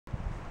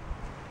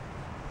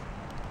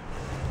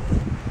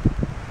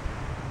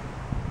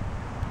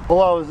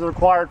Hello, this is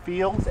Required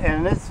Fields, and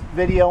in this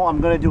video I'm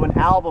going to do an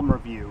album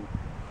review.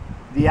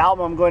 The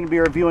album I'm going to be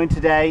reviewing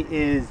today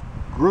is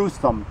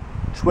Gruesome,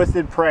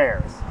 Twisted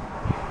Prayers.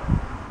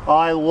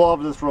 I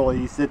love this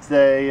release. It's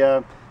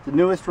the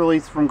newest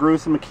release from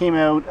Gruesome. It came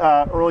out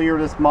earlier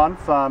this month,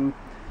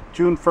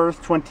 June 1st,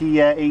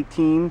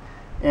 2018,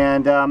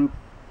 and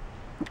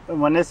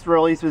when this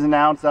release was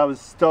announced I was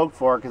stoked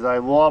for it because I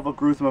love what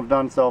Gruesome have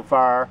done so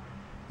far.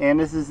 And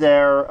this is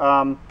their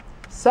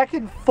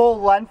second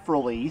full-length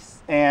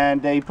release,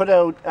 and they put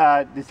out,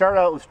 they started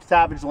out with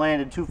Savage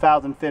Land in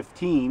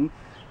 2015.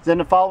 Then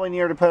the following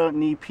year they put out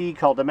an EP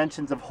called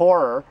Dimensions of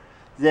Horror.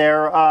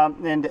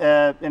 And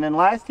then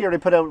last year they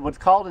put out what's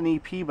called an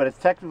EP, but it's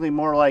technically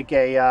more like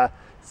a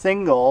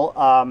single,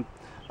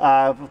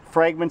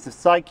 Fragments of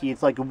Psyche.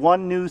 It's like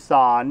one new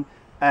song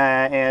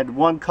and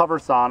one cover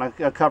song,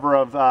 a cover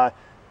of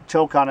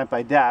Choke on It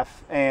by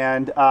Def,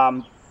 and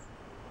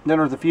then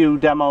there's a few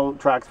demo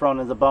tracks thrown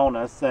as a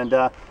bonus.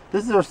 And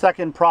this is their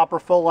second proper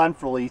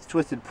full-length release,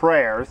 Twisted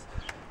Prayers.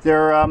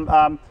 They're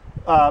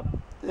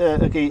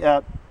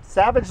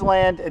Savage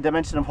Land and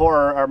Dimension of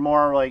Horror are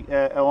more like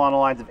along the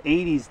lines of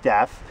 80s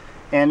Def,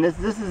 and this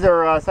is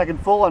their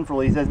second full-length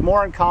release. It has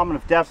more in common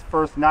with Def's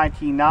first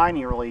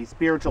 1990 release,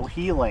 Spiritual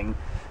Healing,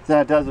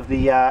 than it does with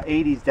the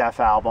 80s Def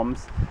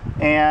albums.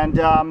 And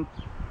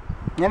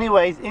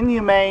anyways,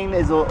 Inhumane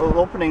is an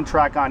opening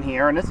track on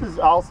here, and this is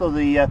also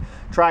the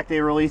track they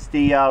released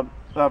the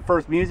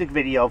first music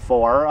video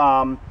for.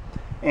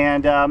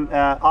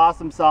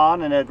 Awesome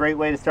song and a great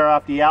way to start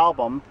off the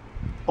album.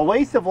 A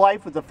Waste of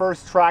Life was the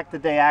first track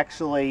that they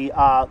actually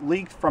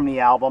leaked from the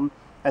album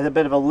as a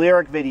bit of a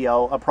lyric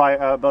video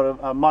about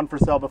a month or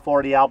so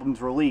before the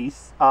album's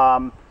release.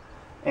 That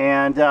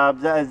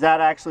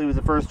actually was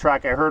the first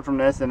track I heard from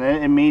this, and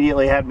it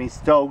immediately had me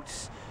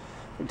stoked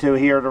to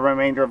hear the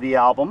remainder of the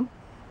album.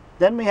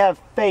 Then we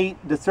have Fate,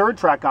 the third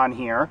track on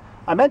here.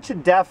 I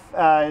mentioned Def,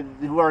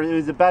 who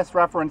is the best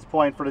reference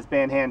point for this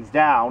band, hands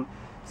down.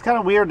 It's kind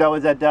of weird though,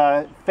 is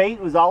that Fate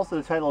was also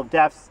the title of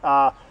Def's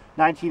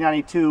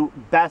 1992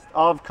 Best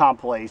Of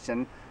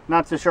compilation.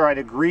 Not so sure I'd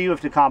agree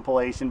with the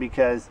compilation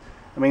because,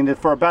 I mean,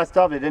 for a Best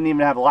Of, it didn't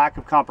even have Lack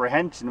of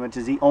Comprehension, which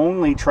is the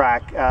only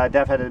track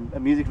Def had a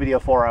music video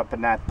for up in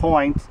that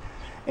point.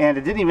 And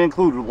it didn't even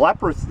include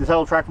Leprosy, the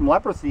title track from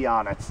Leprosy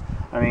on it.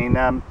 I mean,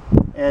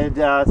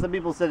 some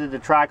people said that the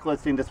track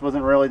listing just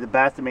wasn't really the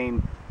best. I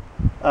mean,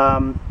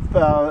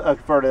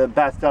 for the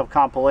Best Of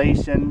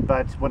compilation,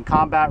 but when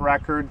Combat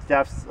Records,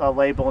 Def's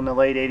label in the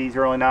late 80s,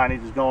 early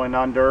 90s, was going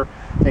under,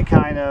 they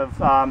kind of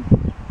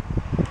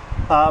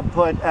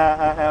put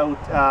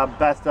out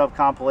Best Of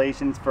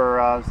compilations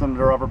for some of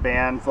their other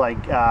bands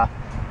like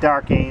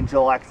Dark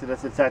Angel,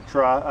 Exodus,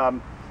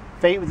 etc.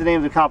 Fate was the name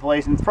of the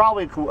compilation. It's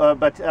probably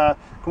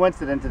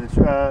coincident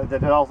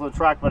that also the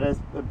track but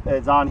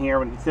is on here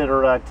when you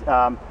consider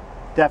that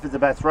Def is the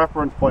best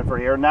reference point for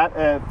here. And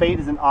that Fate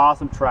is an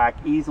awesome track,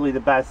 easily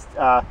the best,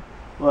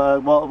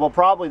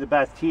 probably the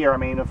best here. I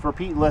mean, if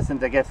repeat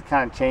listens, I guess it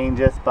kind of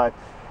changes, but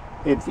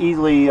it's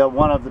easily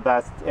one of the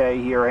best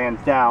here,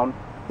 hands down.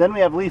 Then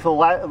we have Lethal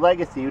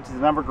Legacy, which is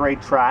another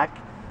great track.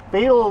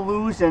 Fatal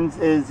Illusions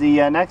is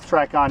the next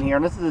track on here,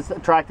 and this is a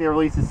track they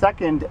released a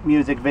second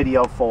music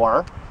video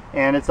for,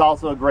 and it's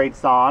also a great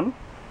song.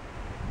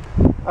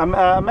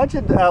 I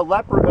mentioned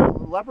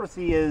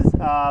Leprosy is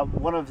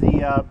one of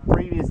the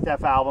previous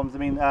Def albums. I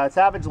mean,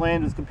 Savage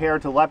Land was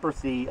compared to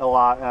Leprosy a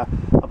lot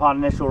upon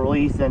initial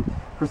release, and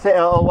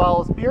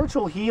while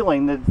Spiritual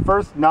Healing, the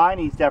first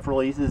 90s Def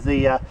release, is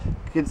the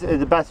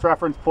best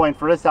reference point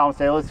for this album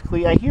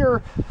stylistically. I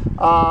hear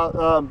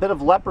a bit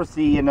of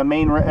Leprosy in the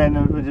main and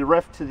the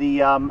riff to the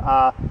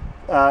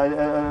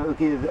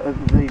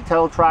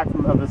title track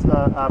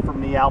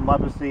from the album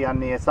Leprosy on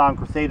the song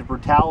Crusade of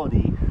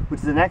Brutality, which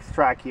is the next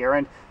track here.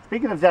 And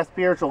speaking of Def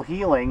Spiritual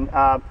Healing,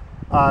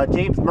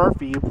 James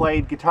Murphy, who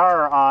played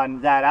guitar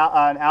on that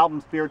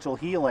album Spiritual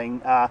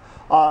Healing,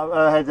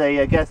 has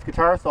a guest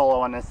guitar solo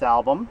on this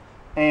album,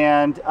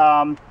 and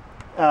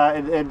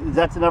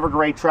that's another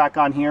great track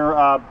on here,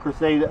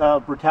 Crusade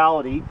of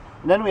Brutality.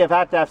 And then we have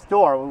At Death's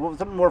Door.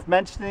 Something worth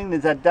mentioning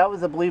is that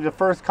was, I believe, the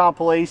first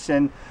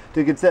compilation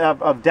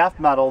of death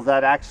metals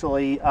that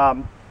actually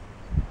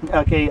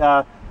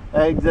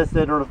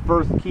existed, or the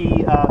first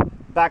key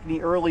back in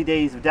the early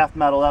days of death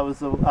metal. That was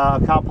the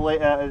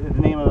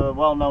name of a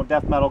well-known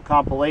death metal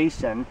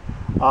compilation.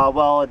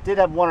 Well, it did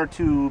have one or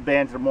two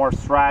bands that are more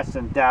thrash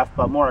than death,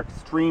 but more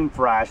extreme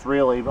thrash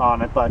really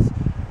on it. But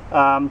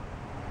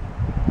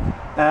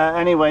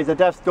anyways, At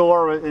Death's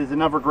Door is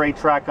another great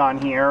track on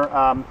here.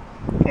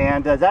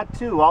 And that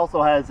too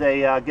also has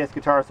a guest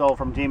guitar solo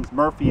from James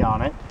Murphy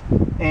on it.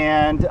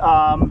 And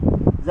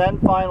then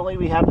finally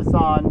we have the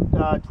song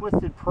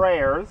Twisted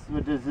Prayers,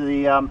 which is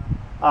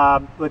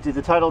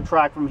the title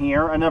track from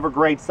here. Another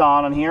great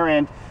song on here,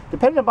 and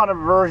depending upon the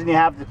version you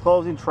have, the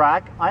closing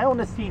track. I own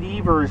the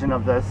CD version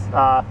of this,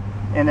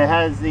 and it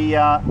has the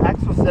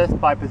Exorcist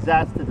by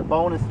Possessed as a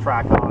bonus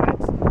track on it.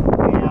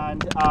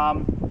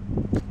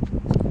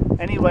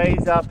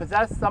 Anyways,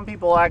 Possessed, some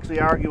people actually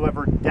argue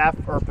whether Death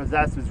or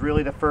Possessed was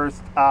really the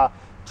first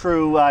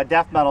true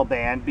death metal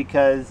band,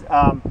 because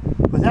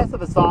Possessed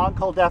have a song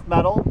called Death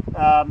Metal,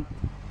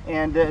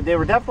 and they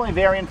were definitely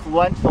very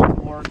influential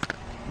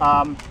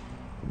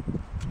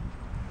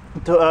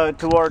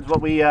towards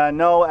what we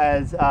know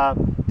as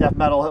death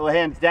metal,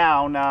 hands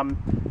down,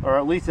 or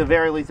at least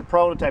a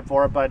prototype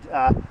for it. But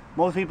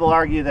most people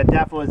argue that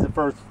Death was the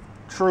first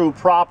true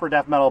proper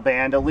death metal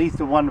band, at least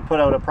the one to put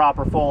out a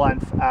proper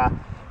full-length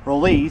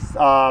release.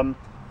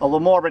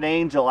 Morbid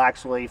Angel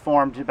actually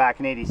formed back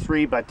in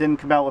 '83, but didn't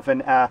come out with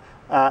an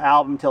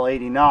album till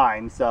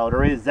 '89. So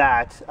there is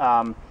that.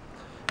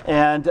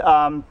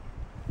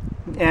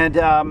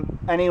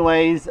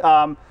 Anyways,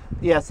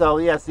 yeah. So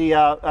yes,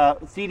 the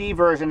CD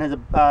version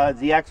has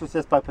The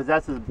Exorcist by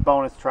Possessed as a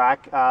bonus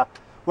track.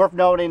 Worth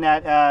noting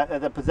that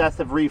the Possessed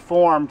have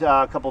reformed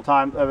a couple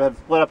times, have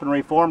split up and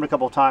reformed a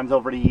couple times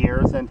over the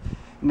years, and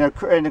in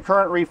the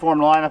current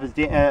reformed lineup is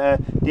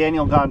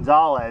Daniel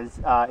Gonzalez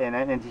in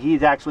it, and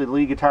he's actually the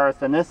lead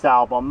guitarist on this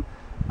album,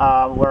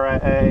 where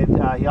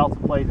he also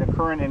plays the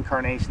current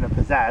incarnation of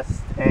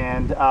Possessed,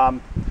 and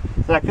so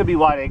that could be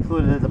why they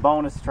included it as a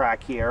bonus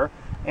track here.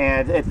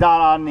 And it's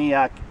not on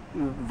the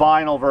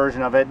vinyl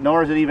version of it,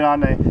 nor is it even on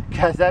the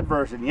cassette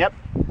version. Yep,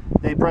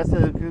 they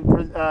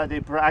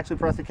actually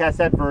pressed the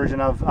cassette version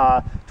of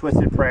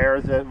Twisted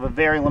Prayers, a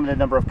very limited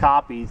number of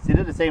copies. They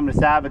did the same to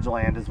Savage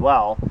Land as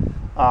well.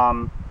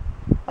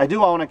 I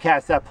do own a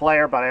cassette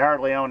player, but I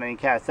hardly own any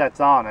cassettes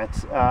on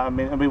it. I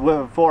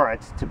mean, for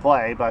it to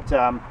play, but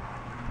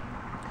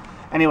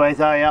anyways,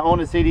 I own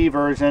a CD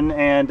version,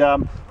 and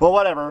well,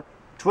 whatever.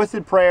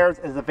 Twisted Prayers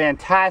is a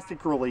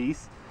fantastic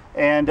release,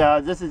 and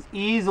this is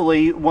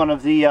easily one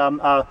of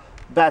the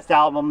best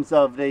albums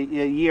of the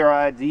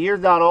year. The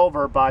year's not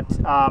over, but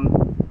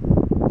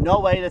no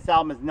way this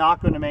album is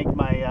not going to make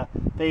my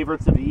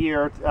favorites of the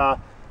year.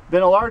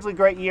 Been a largely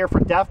great year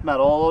for death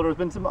metal, although there's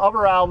been some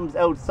other albums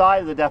outside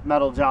of the death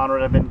metal genre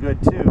that have been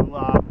good too,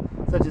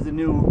 such as the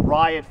new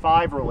Riot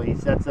 5 release.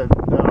 That's an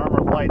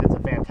Armor of Light. It's a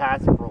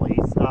fantastic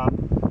release.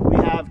 We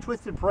have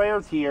Twisted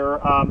Prayers here,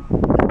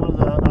 one of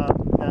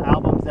the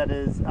albums that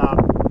is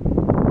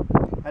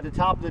at the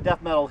top of the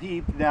death metal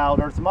heap. Now,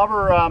 there's some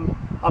other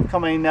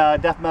upcoming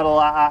death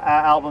metal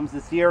albums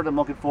this year that I'm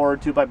looking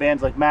forward to by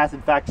bands like Mass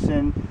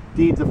Infection,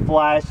 Deeds of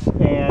Flesh,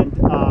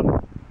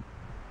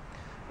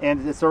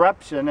 and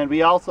Disruption. And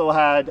we also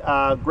had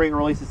great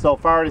releases so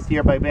far this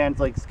year by bands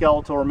like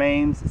Skeletal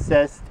Remains,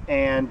 Cyst,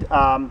 and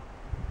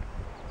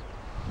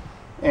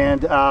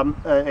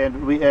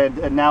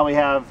now we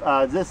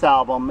have this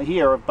album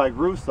here by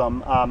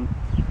Gruesome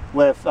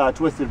with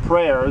Twisted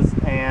Prayers,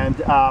 and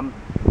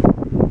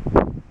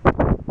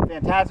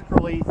fantastic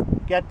release.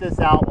 Get this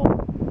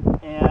album.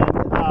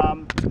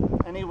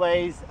 And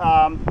anyways,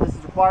 this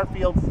is Required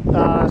Fields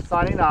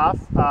signing off.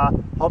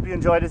 Hope you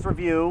enjoyed this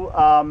review.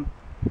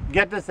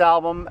 Get this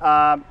album,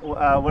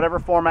 whatever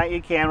format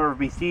you can, whether it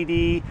be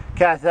CD,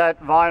 cassette,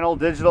 vinyl,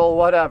 digital,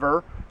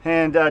 whatever,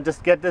 and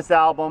just get this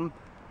album.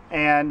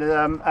 And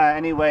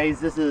anyways,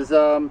 this is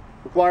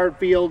Required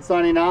Field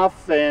signing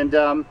off. And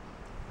I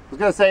was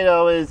going to say,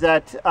 though, is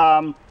that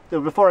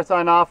before I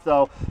sign off,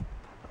 though,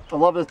 I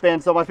love this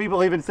band so much.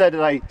 People even said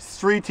that I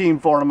street team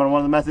for them on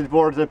one of the message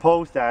boards I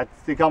post at.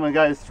 They call me,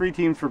 guys, street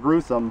teams for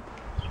Gruesome.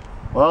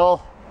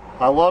 Well,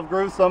 I love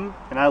Gruesome,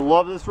 and I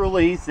love this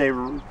release. They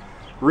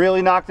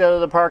really knocked it out of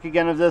the park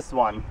again with this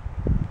one.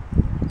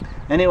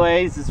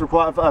 Anyways, this is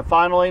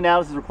finally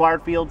now this is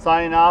Required Field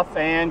signing off,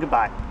 and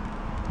goodbye.